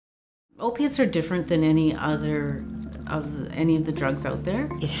Opiates are different than any of the drugs out there.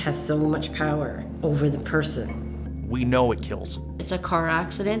 It has so much power over the person. We know it kills. It's a car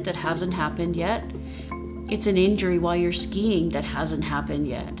accident that hasn't happened yet. It's an injury while you're skiing that hasn't happened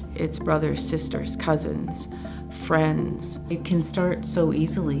yet. It's brothers, sisters, cousins, friends. It can start so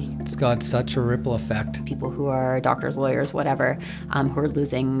easily. It's got such a ripple effect. People who are doctors, lawyers, whatever, who are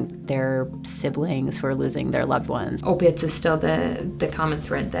losing their siblings, who are losing their loved ones. Opiates is still the common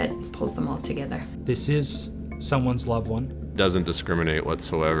thread that pulls them all together. This is someone's loved one. Doesn't discriminate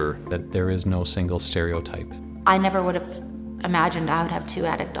whatsoever. That there is no single stereotype. I never would have imagined I would have two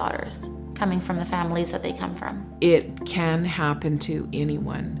addict daughters coming from the families that they come from. It can happen to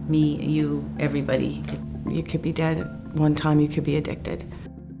anyone. Me, you, everybody. You could be dead at one time, you could be addicted.